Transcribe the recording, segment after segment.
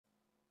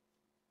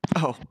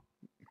Oh,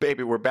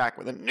 baby, we're back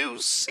with a new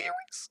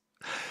series.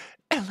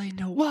 LA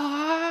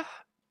Noire.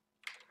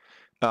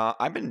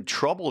 I've been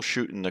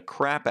troubleshooting the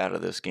crap out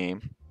of this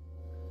game.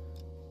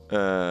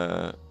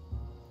 I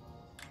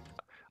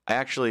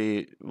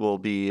actually will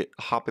be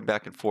hopping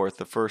back and forth.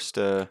 The first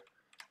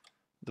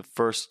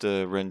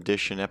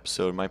rendition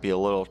episode might be a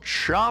little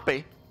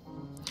choppy.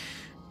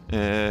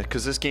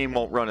 Because this game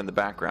won't run in the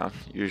background.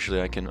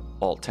 Usually I can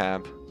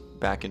Alt-Tab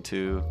back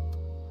into,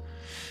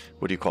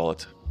 what do you call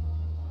it?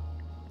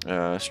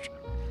 My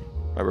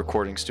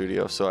recording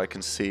studio, so I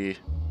can see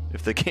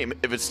if the game,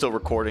 if it's still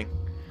recording.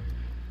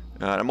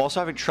 I'm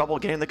also having trouble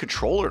getting the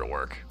controller to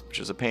work,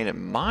 which is a pain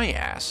in my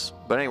ass.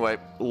 But anyway,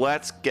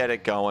 let's get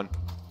it going.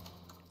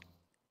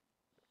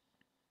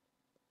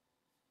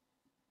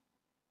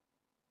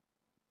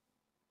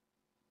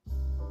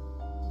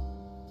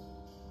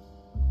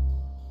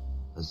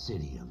 A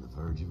city on the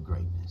verge of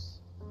greatness.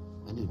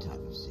 A new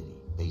type of city,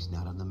 based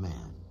not on the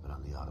man, but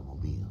on the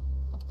automobile.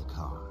 The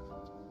car.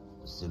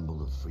 A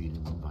symbol of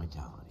freedom and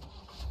vitality.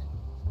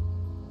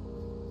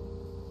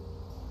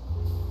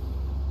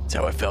 That's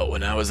how I felt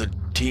when I was a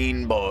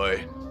teen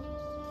boy.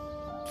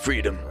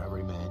 Freedom. Where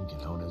every man can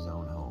own his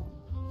own home,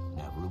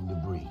 and have room to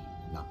breathe,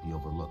 and not be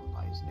overlooked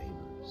by his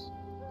neighbors.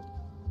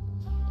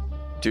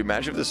 Dude,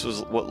 imagine if this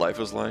was what life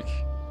was like.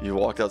 You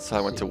walked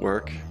outside, went to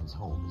work,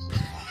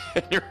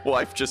 and your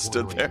wife just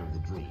stood there,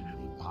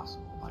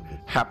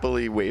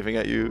 happily waving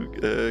at you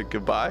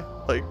goodbye.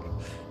 Like,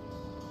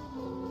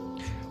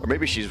 or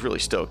maybe she's really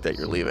stoked that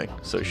you're leaving,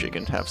 so she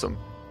can have some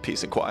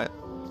peace and quiet.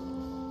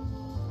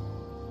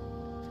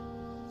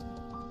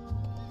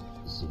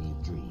 The city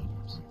of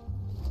dreams,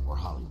 where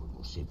Hollywood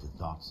will shape the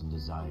thoughts and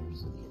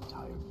desires of the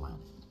entire planet.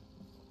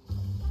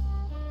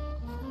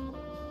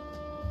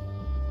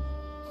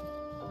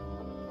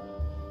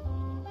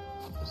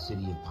 A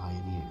city of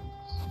pioneers.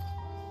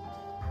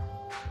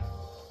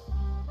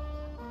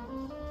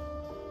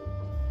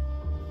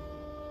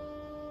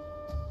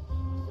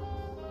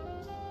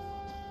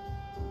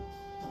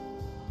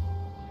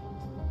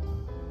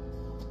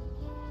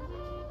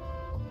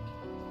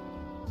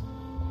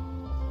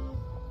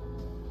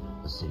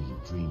 A city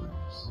of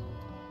dreamers.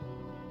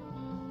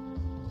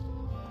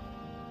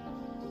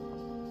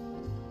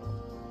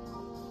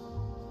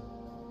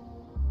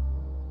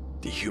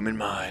 The human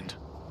mind.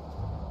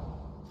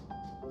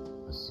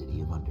 A city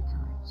of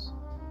undercurrents,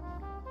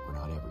 where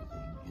not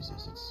everything is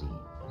as it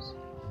seems.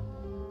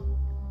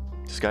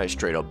 This guy is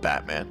straight up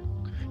Batman.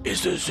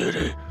 Is the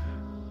city?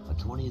 A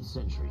 20th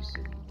century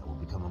city that will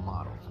become a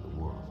model for the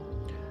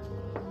world.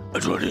 A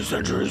 20th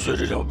century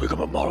city that will become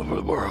a model for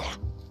the world.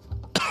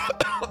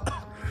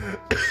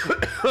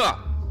 A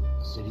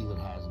city that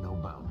has no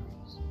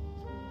boundaries.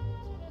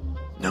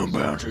 No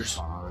boundaries. As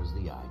far as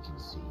the eye can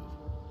see.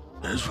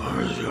 As far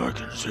as the eye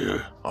can see.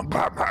 I'm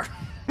Batman.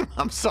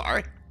 I'm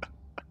sorry.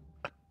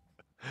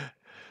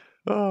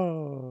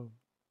 Oh.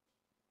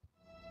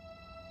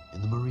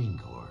 In the Marine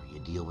Corps, you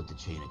deal with the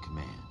chain of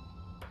command.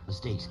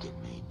 Mistakes get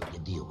made, but you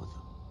deal with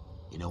them.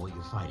 You know what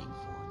you're fighting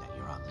for, that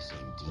you're on the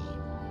same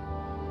team.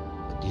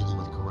 But dealing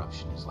with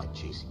corruption is like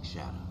chasing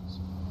shadows.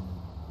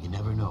 You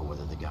never know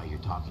whether the guy you're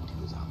talking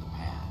to is on the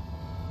pad,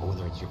 or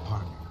whether it's your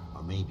partner,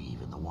 or maybe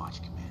even the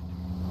watch commander.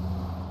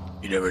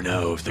 You never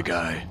know if the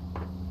guy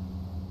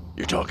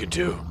you're talking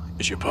to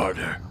is your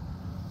partner,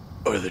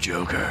 or the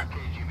Joker.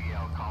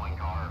 KGPL calling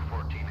caller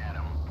 14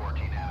 Adam.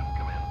 14 Adam,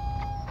 come in.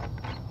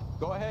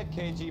 Go ahead,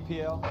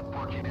 KGPL.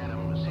 14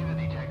 Adam, see the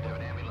detective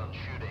an ambulance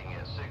shooting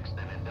at 6th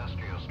and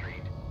Industrial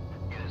Street.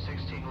 Unit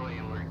 16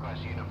 William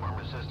requests uniform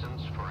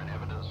assistance for an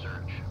evidence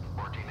search.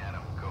 14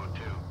 Adam, code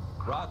 2.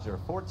 Roger,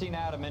 14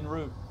 Adam en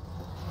route.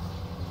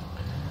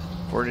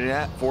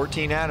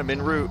 14 Adam en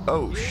route.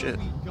 Oh, shit.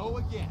 Here we go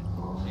again.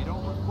 They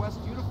don't request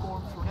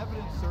uniforms for an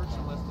evidence search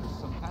unless there's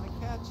some kind of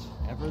catch.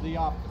 Ever the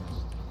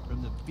optimist.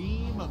 From the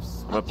beam of...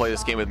 I'm gonna play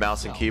this game with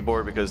mouse and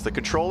keyboard because the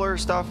controller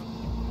stuff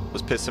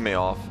was pissing me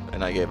off,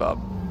 and I gave up.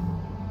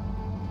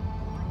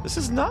 This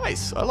is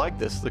nice. I like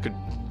this. It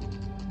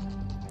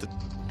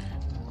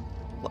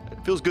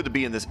feels good to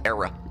be in this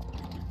era.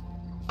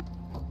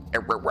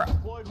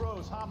 Floyd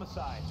Rose,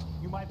 homicide.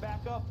 You might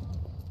back up?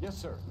 Yes,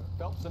 sir.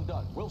 Phelps and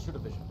Dunn, Wilshire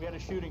Division. We had a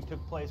shooting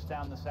took place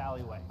down this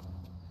alleyway.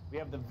 We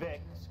have the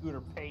Vic,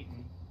 Scooter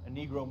Payton, a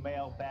Negro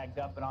male bagged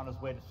up and on his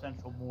way to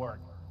Central Morgue.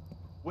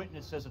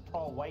 Witness says a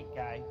tall white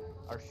guy,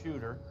 our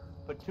shooter,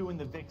 put 2 in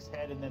the Vic's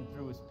head and then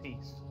threw his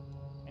piece.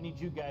 I need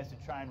you guys to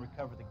try and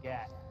recover the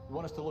gat. You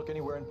want us to look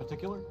anywhere in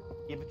particular?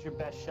 Give it your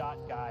best shot,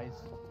 guys.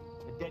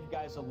 The dead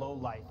guy's a low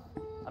life.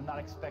 I'm not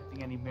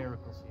expecting any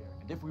miracles here.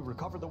 And if we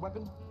recover the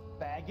weapon?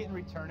 Bag it and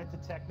return it to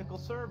technical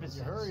services.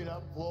 You hurry it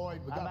up,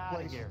 Floyd. We I'm got outta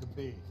places here. to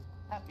be.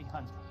 Happy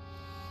hunting.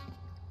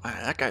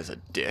 That guy's a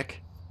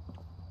dick.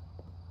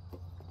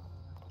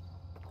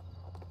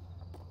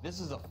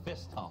 This is a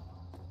fist hump.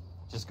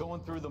 Just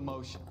going through the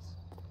motions.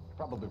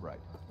 Probably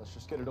right. Let's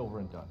just get it over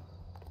and done.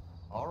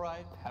 All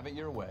right, have it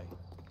your way.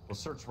 We'll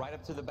search right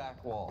up to the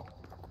back wall.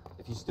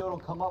 If you still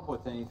don't come up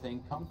with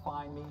anything, come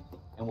find me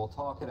and we'll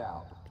talk it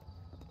out.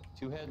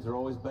 2 heads are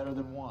always better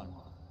than 1.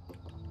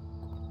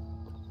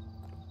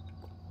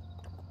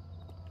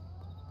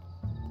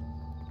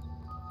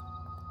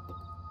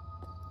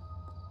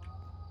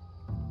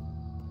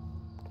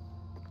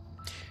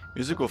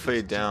 Music will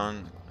fade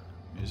down.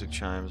 Music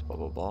chimes, blah,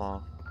 blah,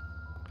 blah.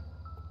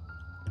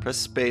 Press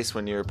space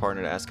when near a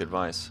partner to ask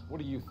advice. What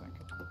do you think?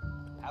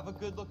 Have a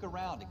good look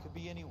around. It could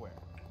be anywhere.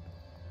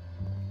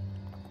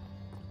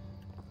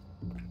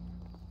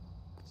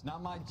 It's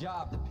not my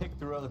job to pick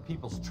through other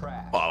people's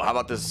trash. Oh, how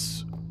about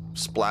this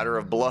splatter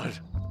of blood?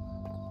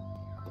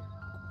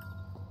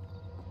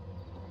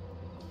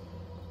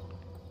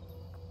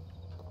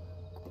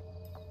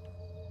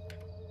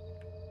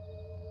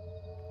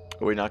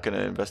 Are we not going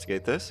to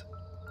investigate this?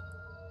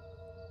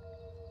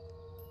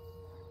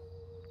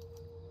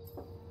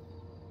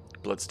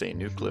 Bloodstain,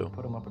 new clue.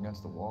 Put him up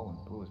against the wall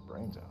and blew his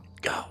brains out.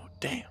 Oh,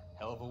 damn.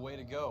 Hell of a way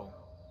to go.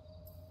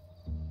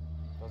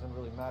 Doesn't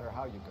really matter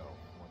how you go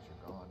once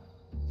you're gone.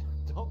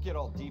 Don't get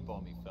all deep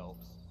on me,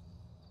 Phelps.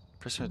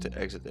 Press to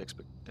exit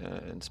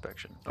the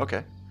inspection.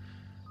 Okay.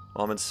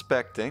 While I'm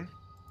inspecting.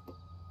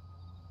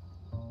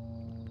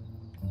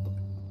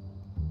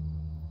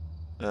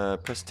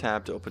 Press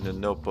tab to open the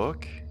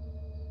notebook.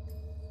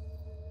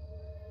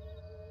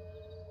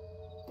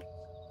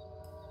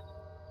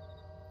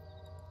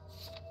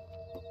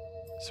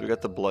 So we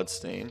got the blood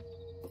stain.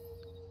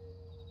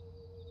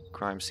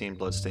 Crime scene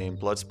blood stain.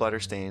 Blood splatter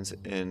stains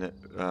in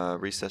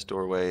recessed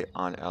doorway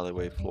on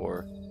alleyway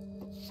floor.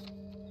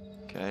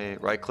 Okay,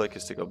 right click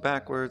is to go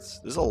backwards.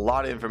 There's a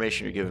lot of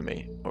information you're giving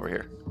me over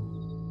here.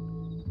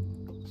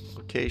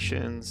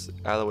 Locations,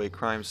 alleyway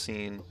crime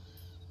scene,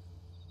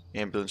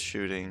 ambulance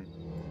shooting.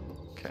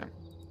 Okay.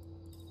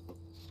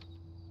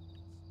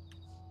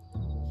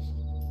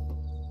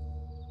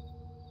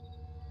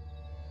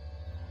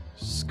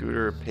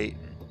 Scooter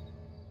Payton.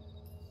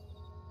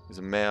 He's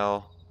a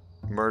male,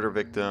 murder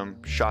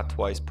victim, shot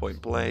twice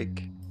point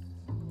blank,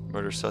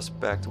 murder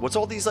suspect. What's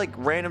all these like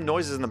random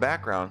noises in the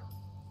background?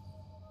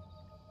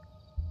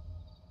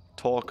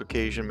 Tall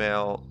Caucasian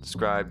male,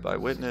 described by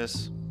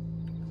witness.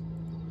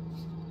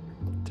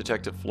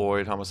 Detective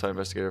Floyd, homicide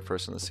investigator,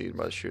 first on the scene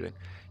by the shooting.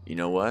 You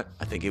know what?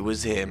 I think it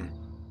was him.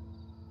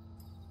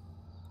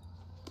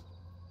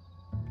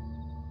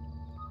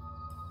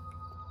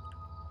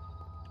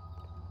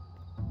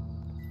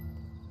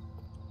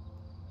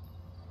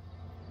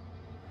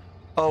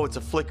 Oh, it's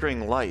a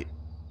flickering light.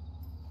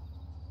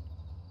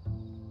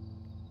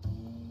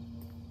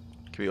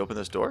 Can we open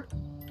this door?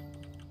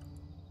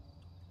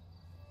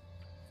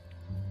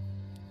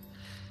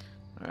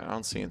 Alright, I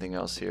don't see anything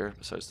else here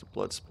besides the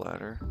blood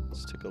splatter.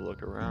 Let's take a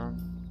look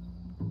around.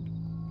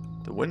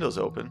 The window's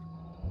open.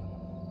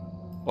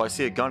 Oh, I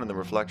see a gun in the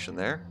reflection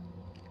there.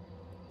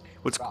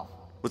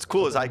 What's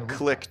cool is I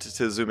clicked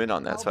to zoom in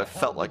on that, so I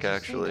felt like I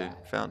actually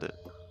found it.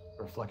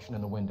 Reflection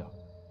in the window.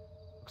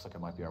 Looks like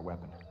it might be our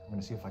weapon. I'm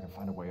gonna see if I can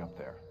find a way up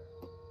there.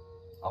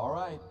 All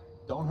right,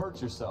 don't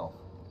hurt yourself.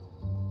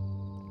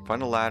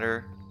 Find a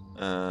ladder,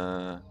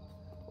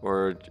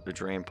 or a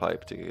drain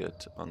pipe to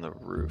get on the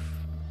roof.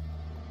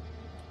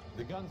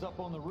 The gun's up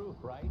on the roof,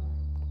 right?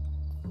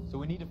 So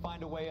we need to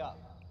find a way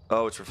up.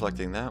 Oh, it's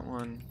reflecting that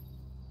one.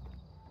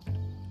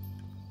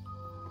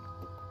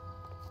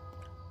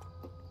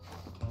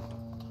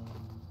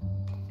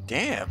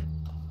 Damn.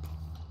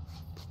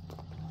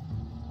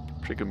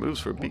 Pretty good moves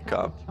for a beat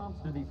cop. What kind of chumps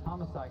do these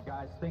homicide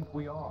guys think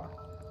we are?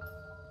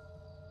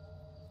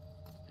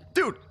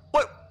 Dude,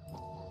 what?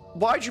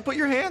 Why'd you put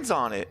your hands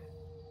on it?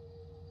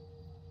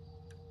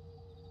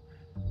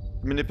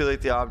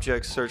 Manipulate the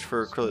object, search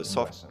for acrylic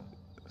soft.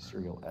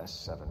 Serial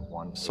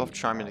S71. Soft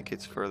chime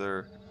indicates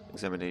further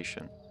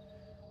examination.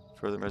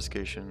 Further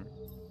investigation.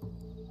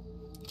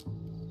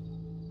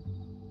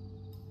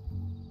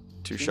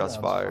 Two shots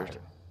fired.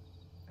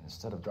 And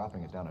instead of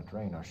dropping it down a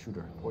drain, our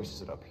shooter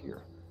hoists it up here.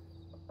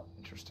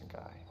 Interesting guy.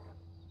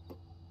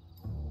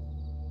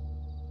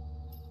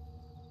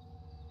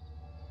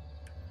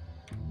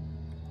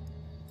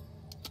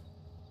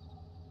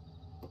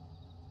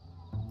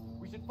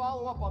 We should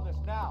follow up on this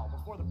now,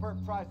 before the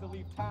perp tries to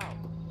leave town.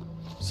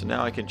 So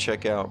now I can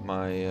check out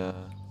my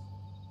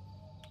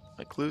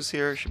my clues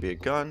here. Should be a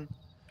gun,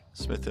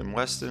 Smith &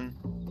 Wesson,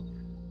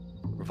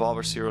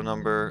 revolver serial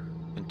number,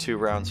 and 2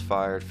 rounds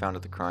fired found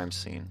at the crime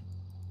scene.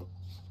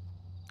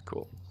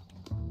 Cool.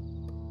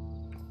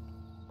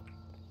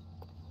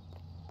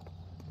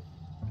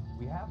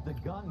 We have the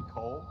gun,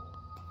 Cole.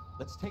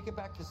 Let's take it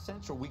back to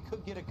Central. We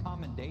could get a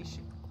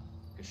commendation.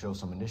 Could show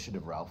some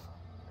initiative, Ralph,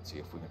 and see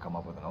if we can come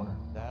up with an owner.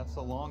 That's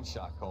a long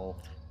shot, Cole.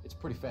 It's a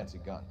pretty fancy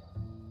gun.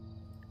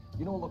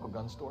 You know a local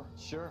gun store?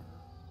 Sure.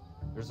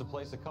 There's a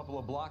place a couple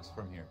of blocks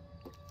from here.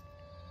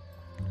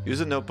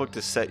 Use a notebook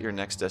to set your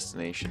next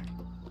destination.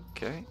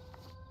 Okay.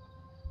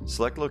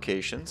 Select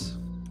locations.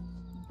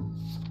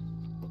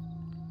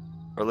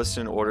 Or list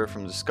in order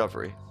from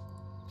discovery.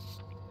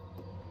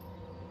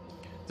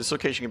 This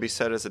location can be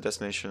set as a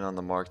destination on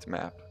the marked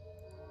map.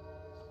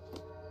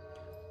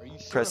 Are you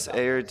sure Press about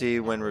A or this? D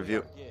when Not review.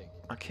 our gig.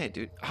 Okay,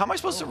 dude. How am I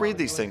supposed to read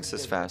these things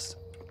this fast?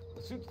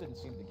 The suits didn't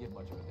seem to give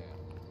much of a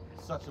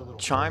damn. Such a little.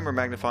 Chime or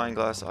magnifying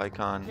glass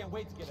icon. Can't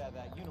wait to get out of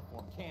that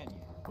uniform, can you?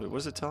 Wait, what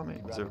does it tell me?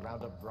 You'd Is rather there,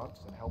 round up drunks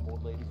and help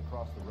old ladies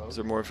across the road? is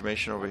there more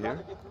information over I'd rather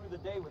here? get through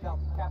the day without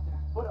the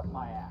captain's foot up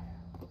my ass.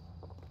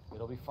 You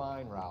It'll be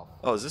fine, Ralph.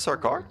 Oh, is this our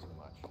car? Too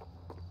much.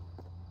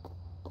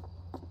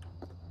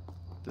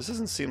 This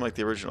doesn't seem like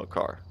the original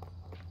car.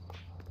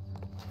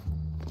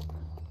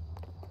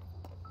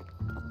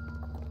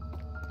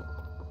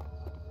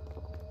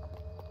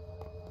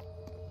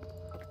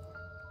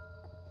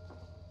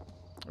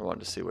 I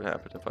wanted to see what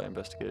happened if I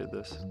investigated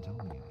this. Doesn't tell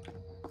me anything.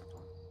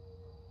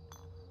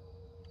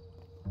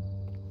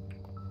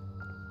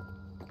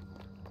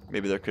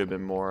 Maybe there could have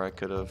been more I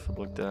could have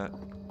looked at.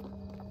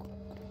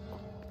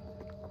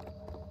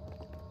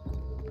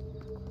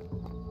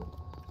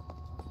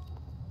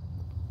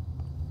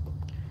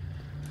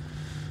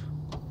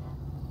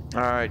 All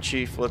right,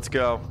 Chief, let's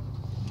go.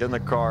 Get in the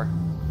car.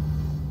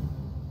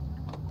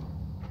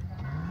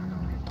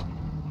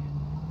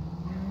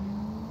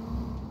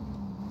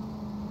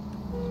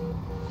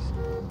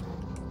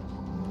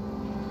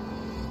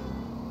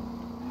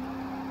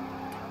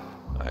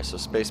 All right, so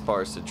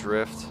spacebar is to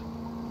drift.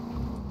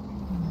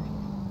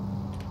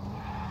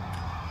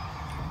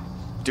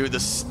 Dude,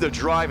 the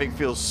driving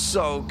feels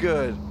so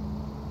good.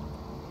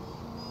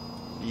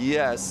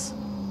 Yes.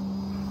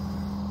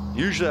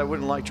 Usually I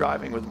wouldn't like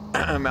driving with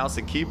a mouse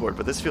and keyboard,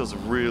 but this feels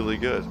really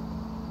good.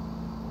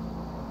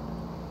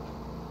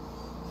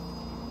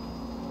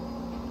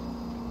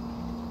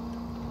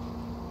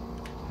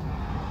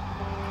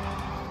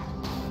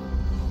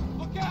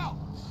 Look out!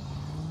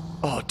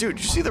 Oh, dude,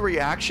 did you see the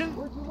reaction?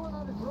 Where'd you learn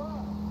how to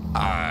drive?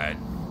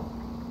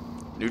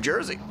 New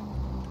Jersey.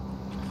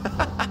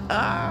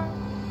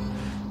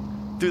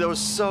 Dude, that was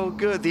so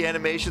good. The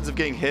animations of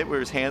getting hit where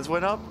his hands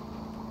went up.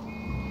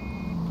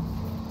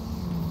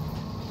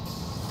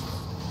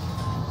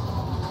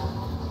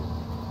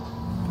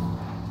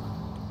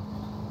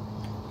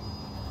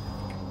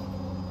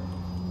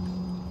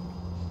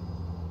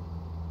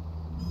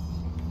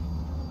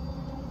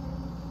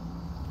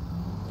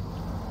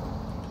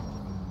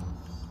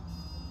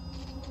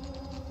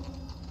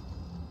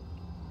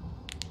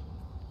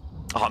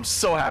 Oh, I'm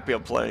so happy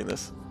I'm playing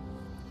this.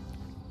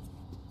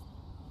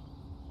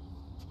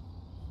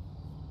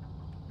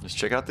 Let's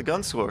check out the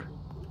gun store.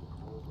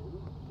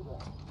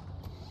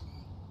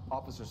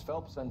 Officers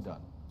Phelps and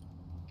Dunn.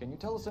 Can you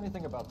tell us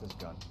anything about this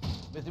gun?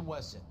 Smith &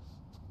 Wesson,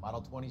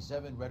 Model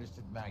 27,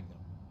 registered Magnum.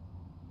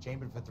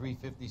 Chambered for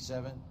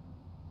 .357,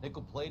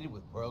 nickel-plated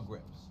with pearl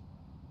grips.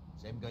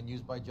 Same gun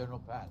used by General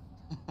Patton.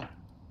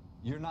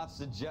 You're not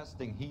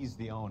suggesting he's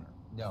the owner?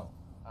 No,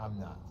 I'm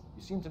not.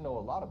 You seem to know a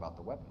lot about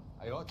the weapon.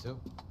 I ought to.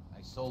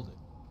 I sold it.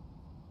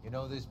 You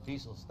know, this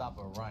piece will stop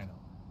a rhino.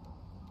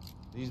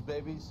 These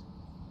babies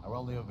are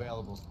only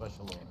available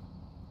special order.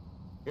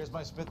 Here's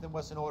my Smith &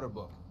 Wesson order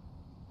book.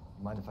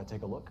 You mind if I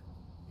take a look?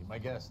 Be my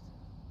guest.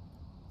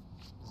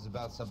 This is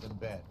about something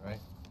bad,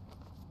 right?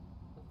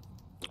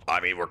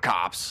 I mean, we're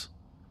cops.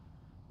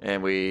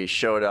 And we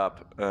showed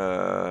up.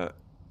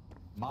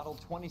 Model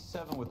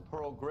 27 with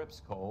pearl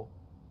grips, Cole.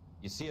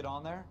 You see it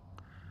on there?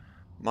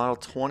 Model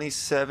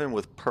 27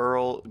 with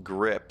pearl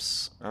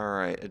grips. All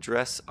right,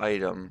 address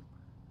item.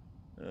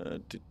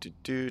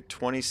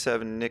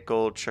 27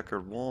 nickel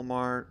checkered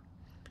Walmart.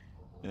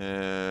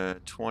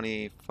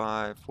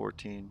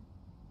 2514.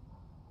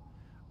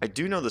 I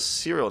do know the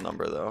serial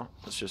number though.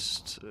 Let's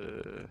just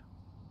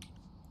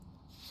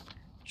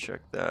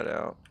check that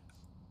out.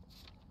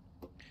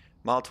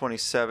 Model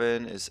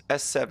 27 is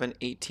S7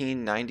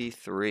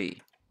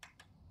 1893.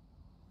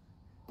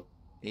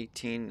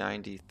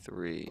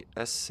 1893.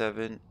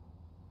 S7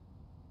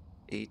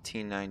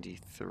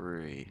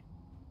 1893.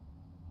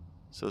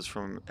 So it's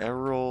from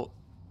Errol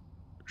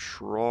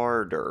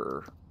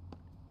Schroeder.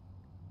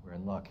 We're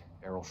in luck.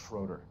 Errol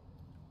Schroeder.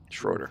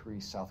 Schroeder.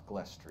 3 South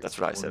Glass Street. That's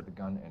what I Ordered said. the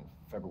gun in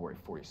February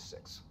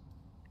 '46.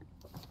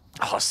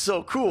 Oh,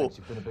 so cool. Thanks,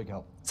 you've been a big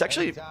help. It's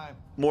actually Anytime.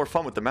 more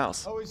fun with the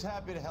mouse. Always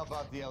happy to help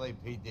out the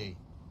LAPD.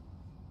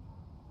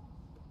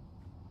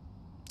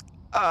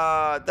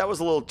 That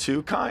was a little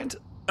too kind.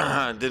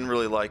 Didn't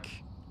really like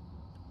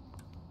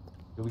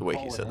Do we the way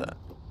call he it said in? that.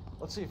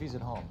 Let's see if he's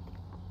at home.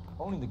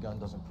 Owning the gun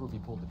doesn't prove he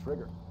pulled the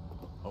trigger.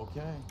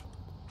 Okay.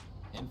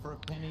 In for a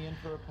penny, in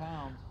for a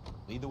pound.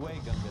 Lead the way,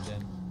 Gunga,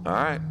 then. All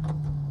right.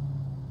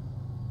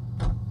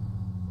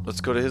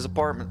 Let's go to his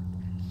apartment.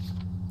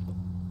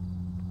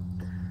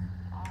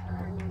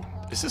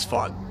 This is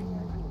fun.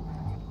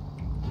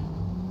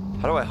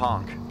 How do I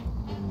honk?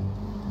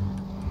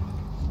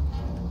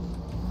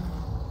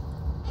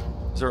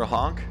 Is there a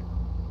honk?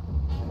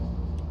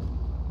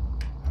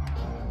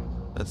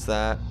 That's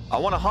that. I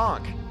want to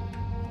honk.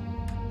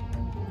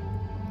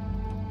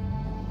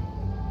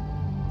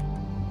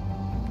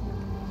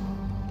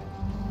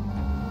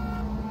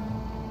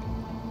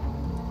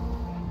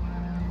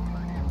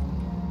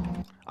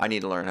 I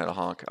need to learn how to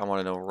honk. I want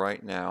to know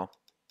right now.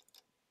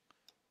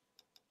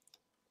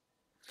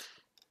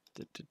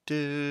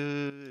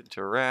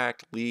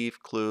 Interact,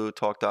 leave, clue,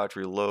 talk, dodge,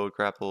 reload,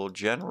 grapple,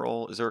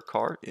 general. Is there a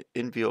car?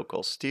 In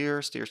vehicle,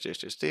 steer, steer, steer,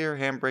 steer, steer,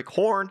 handbrake,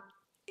 horn,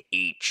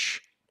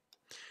 H.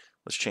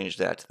 Let's change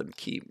that to the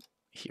key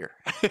here.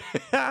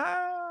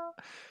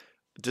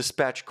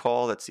 Dispatch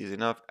call, that's easy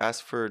enough.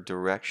 Ask for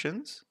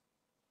directions.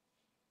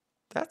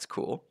 That's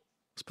cool.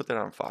 Let's put that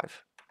on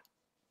 5.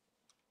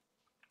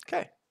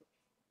 Okay.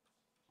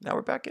 Now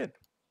we're back in.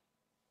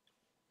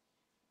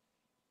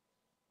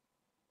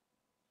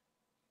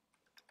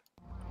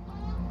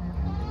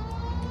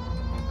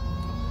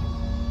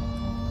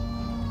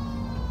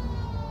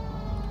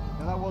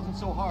 Now that wasn't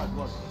so hard,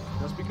 was it?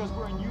 Just because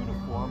we're in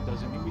uniform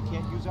doesn't mean we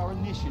can't use our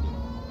initiative.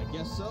 I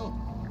guess so.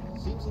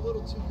 Seems a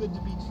little too good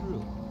to be true.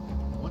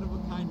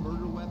 One-of-a-kind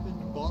murder weapon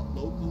bought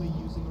locally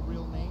using a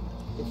real name.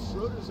 If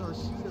Schroeder's our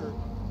shooter,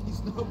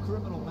 he's no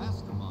criminal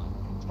mastermind.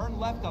 Turn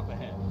left up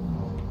ahead.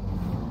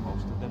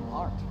 Most of them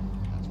aren't.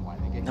 That's why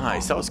they get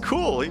Nice. caught. That was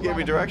cool. He gave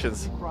me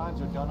directions.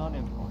 Crimes are done on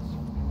impulse.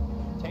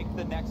 Take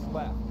the next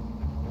left.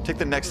 Take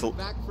the next.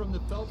 Back from the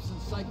Phelps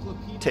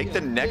Encyclopedia. Take the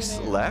of next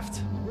thin air. left.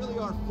 You really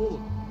are full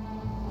of it.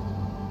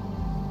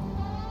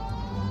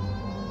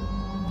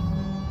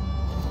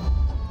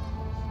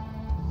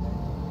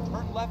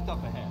 Turn left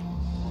up ahead.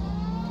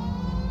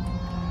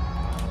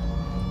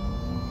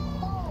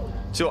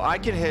 So I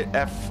can hit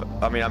F.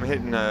 I mean, I'm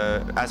hitting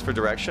ask for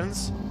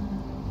directions.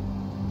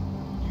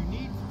 You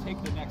need to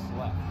take the next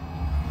left.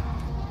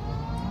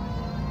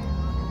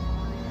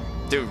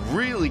 Dude,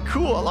 really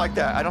cool. I like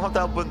that. I don't have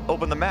to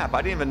open the map.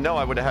 I didn't even know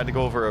I would have had to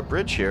go over a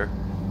bridge here.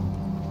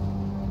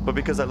 But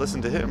because I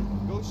listened to him.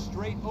 Go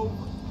straight over.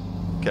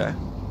 Okay.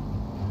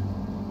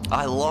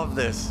 I love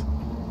this.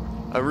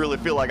 I really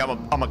feel like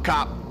I'm a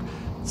cop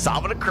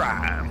solving a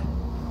crime.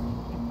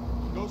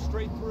 Go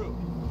straight through.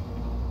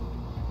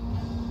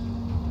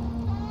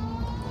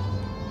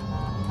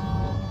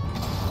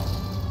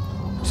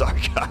 Sorry,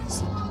 guys.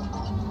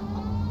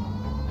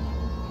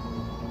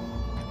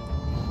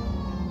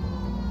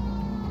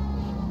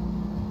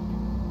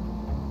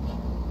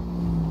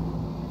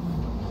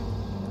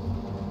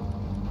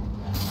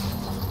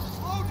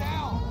 Slow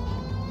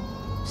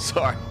down.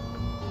 Sorry.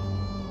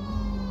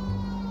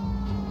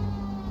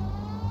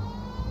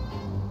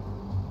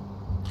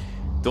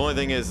 The only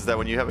thing is that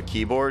when you have a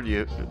keyboard,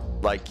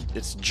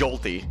 it's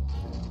jolty.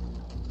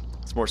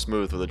 It's more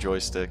smooth with a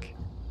joystick.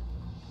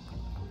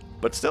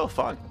 But still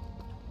fun.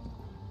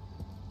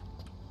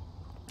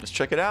 Let's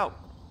check it out.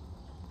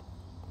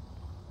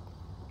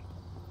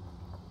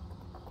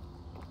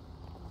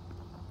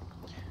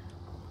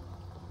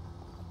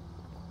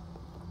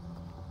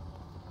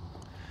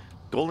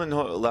 Golden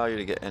will allow you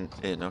to get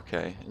in.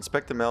 Okay.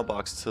 Inspect the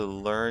mailbox to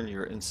learn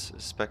your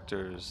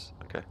inspectors.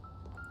 Okay.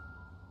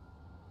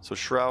 So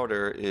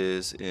Schroeder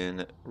is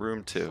in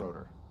room 2.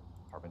 Schroeder,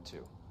 apartment 2.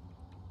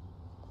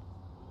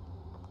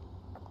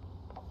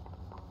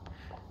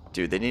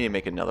 Dude, they need to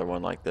make another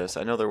one like this.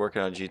 I know they're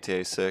working on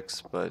GTA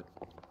 6, but...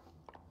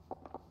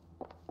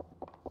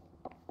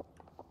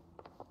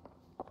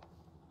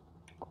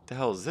 What the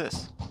hell is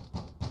this?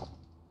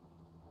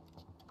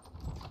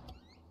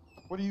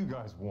 What do you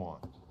guys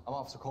want? I'm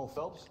Officer Cole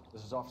Phelps.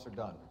 This is Officer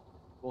Dunn,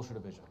 Wilshire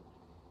Division.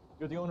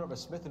 You're the owner of a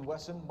Smith &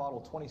 Wesson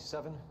Model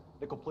 27,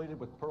 nickel-plated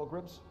with pearl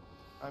grips?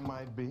 I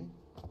might be.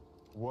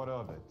 What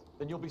of it?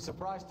 Then you'll be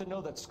surprised to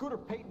know that Scooter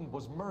Payton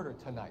was murdered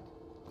tonight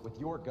with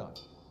your gun.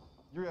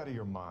 You're out of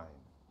your mind.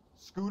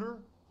 Scooter?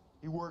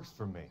 He works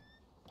for me.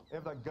 I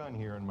have that gun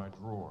here in my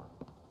drawer.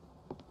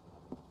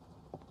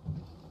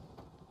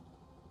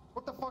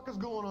 What the fuck is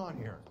going on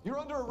here? You're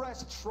under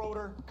arrest,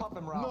 Schroeder. Cuff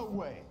him, Ralph. No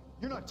way.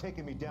 You're not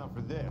taking me down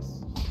for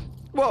this.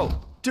 Whoa!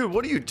 Dude,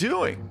 what are you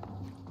doing?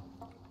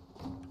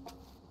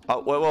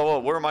 Oh, whoa,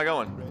 where am I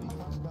going? Ready,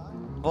 tough guy?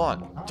 Hold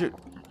on. Dude,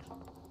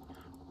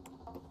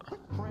 Quit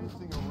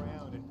prancing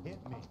around and hit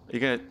me. you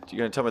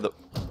gonna tell me the...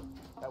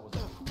 That was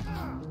it.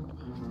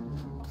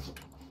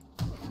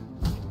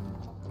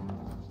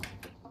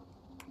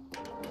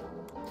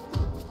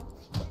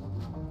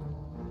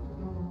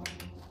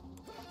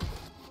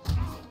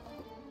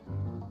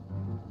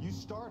 You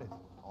started.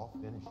 I'll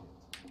finish it.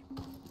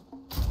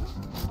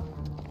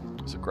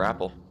 It's a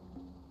grapple.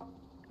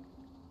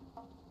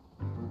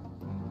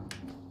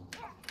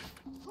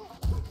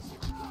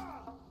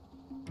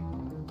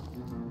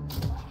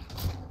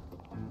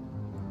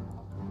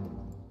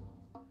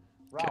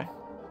 Ralph,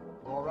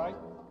 you all right?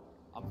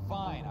 I'm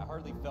fine. I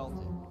hardly felt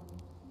it.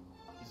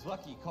 He's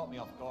lucky he caught me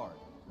off guard.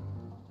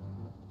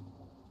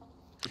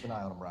 Keep an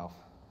eye on him, Ralph.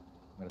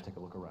 I'm gonna take a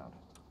look around.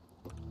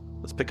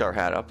 Let's pick our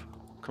hat up.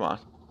 Come on.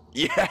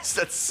 Yes,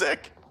 that's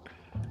sick.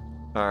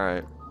 All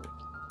right.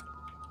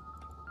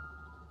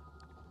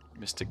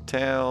 Mystic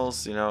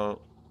Tales, you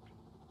know.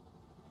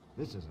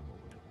 This isn't what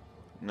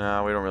we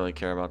No, we don't really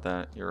care about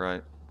that. You're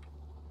right.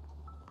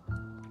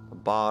 A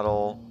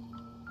bottle,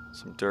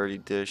 some dirty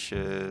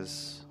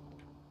dishes,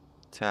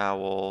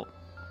 towel.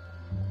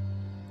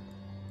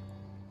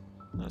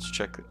 Let's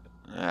check.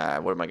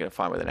 What am I gonna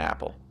find with an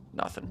apple?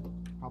 Nothing.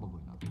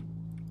 probably not.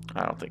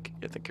 I don't think.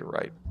 I think you're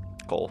right,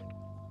 Cole.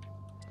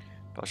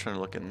 If I was trying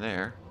to look in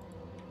there.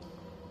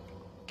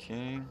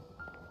 Okay.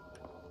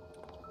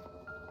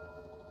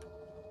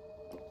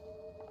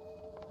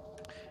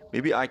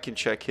 Maybe I can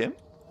check him.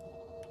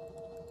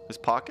 His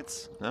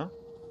pockets? No?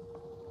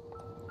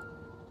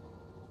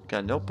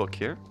 Got a notebook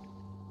here.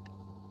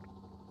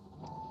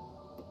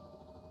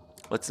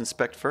 Let's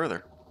inspect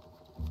further.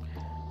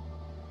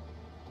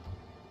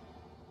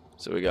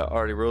 So we got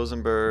Artie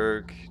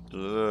Rosenberg,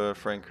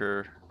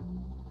 Franker.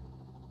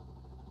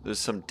 There's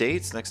some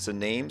dates next to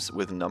names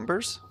with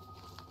numbers.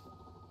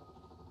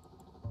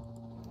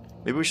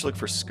 Maybe we should look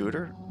for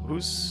Scooter.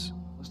 Who's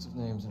List of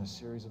names and a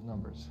series of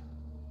numbers.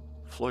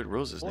 Floyd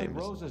Rose's name?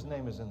 Rose's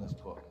name is in this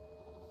book.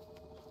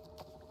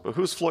 But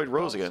who's Floyd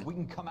Rose again? We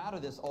can come out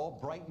of this all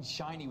bright and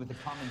shiny with a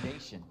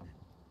commendation.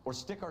 Or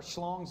stick our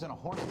schlongs in a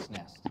hornet's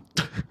nest.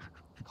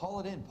 Call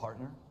it in,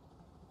 partner.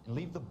 And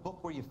leave the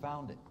book where you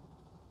found it.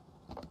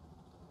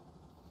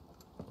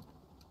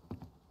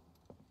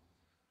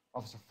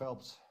 Officer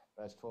Phelps,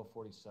 badge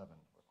 1247,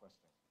 requesting.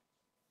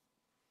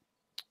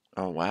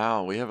 Oh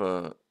wow, we have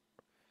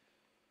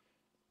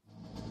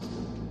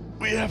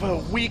a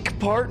weak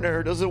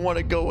partner. Doesn't want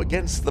to go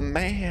against the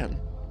man.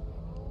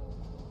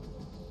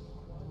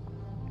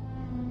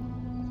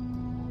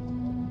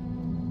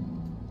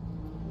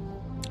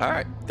 All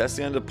right, that's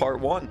the end of part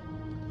 1.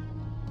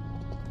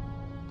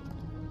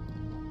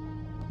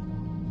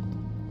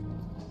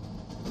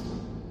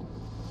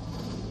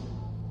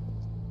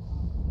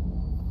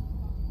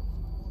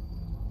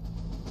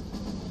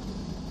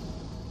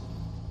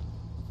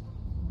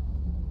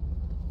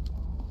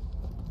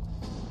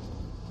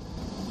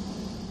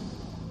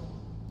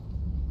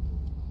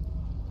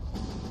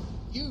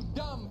 You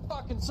dumb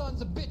fucking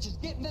sons of bitches,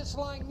 get in this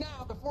line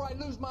now before I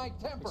lose my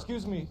temper.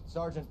 Excuse me,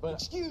 Sergeant, but...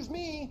 Excuse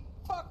me?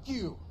 Fuck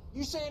you.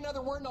 You say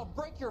another word and I'll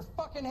break your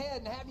fucking head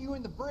and have you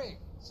in the brig.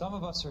 Some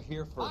of us are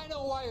here for... I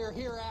know why you're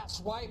here,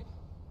 asswipe.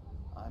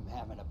 I'm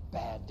having a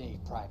bad day,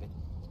 Private.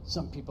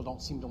 Some people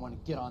don't seem to want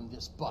to get on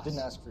this bus. Didn't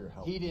ask for your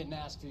help. He didn't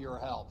ask for your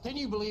help. Can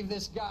you believe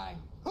this guy?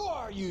 Who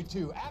are you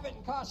two? Abbott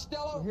and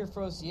Costello? We're here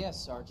for OCS,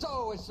 Sergeant.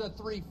 So it's the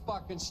 3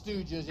 fucking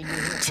stooges and you're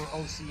here for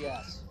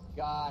OCS.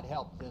 God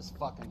help this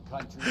fucking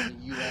country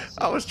and the U.S.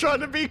 I was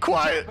trying to be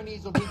quiet. The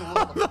Japanese will do the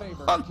world a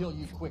favor and kill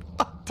you quickly.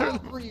 All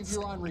 3 of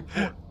you are on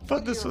report.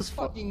 But this was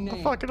fucking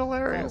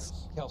hilarious.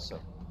 Kelso.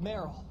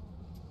 Merrill.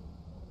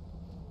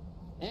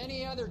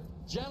 Any other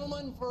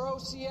gentlemen for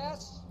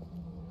OCS?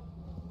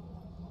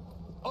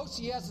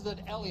 OCS is at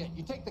Elliott.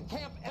 You take the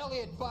Camp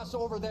Elliott bus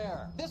over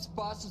there. This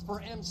bus is for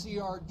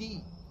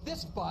MCRD.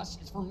 This bus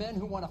is for men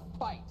who want to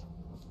fight.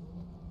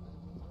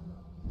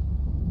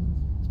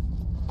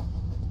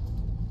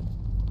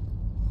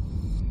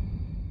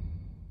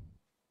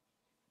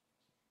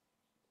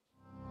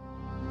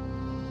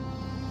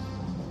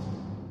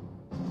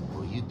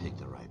 You picked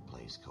the right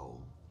place,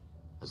 Cole.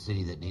 A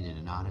city that needed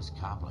an honest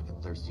cop like a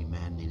thirsty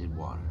man needed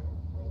water.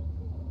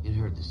 You'd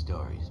heard the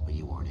stories, but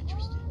you weren't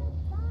interested.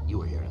 You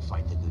were here to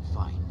fight the good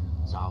fight,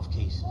 solve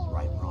cases,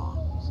 right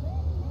wrongs.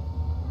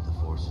 The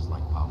force is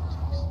like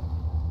politics.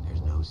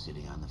 There's no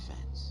sitting on the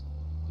fence.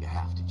 You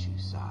have to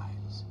choose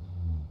sides.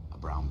 A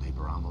brown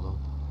paper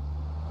envelope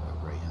or a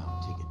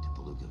Greyhound ticket to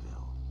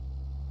Palookaville.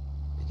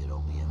 Pick it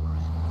only ever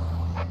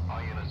end.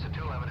 All units to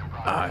 211 in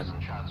progress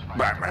and shots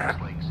fired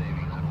at Lake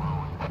Savings and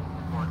Loan.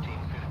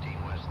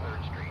 1415 West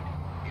 3rd Street.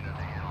 Unit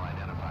to handle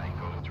identifying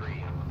code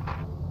 3.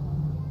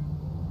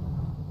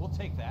 We'll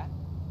take that.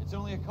 It's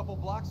only a couple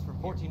blocks from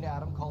here. 14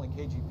 Adam calling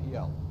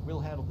KGPL. We'll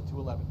handle the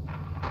 211.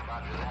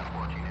 Roger that,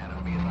 14 Adam.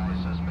 Be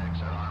advised,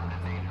 suspects are armed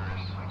and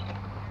dangerous.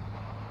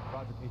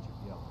 Roger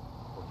KGPL.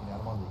 14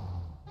 Adam en route.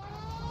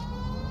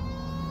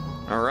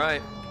 All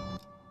right.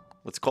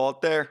 Let's call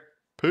it there.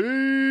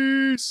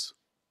 Peace.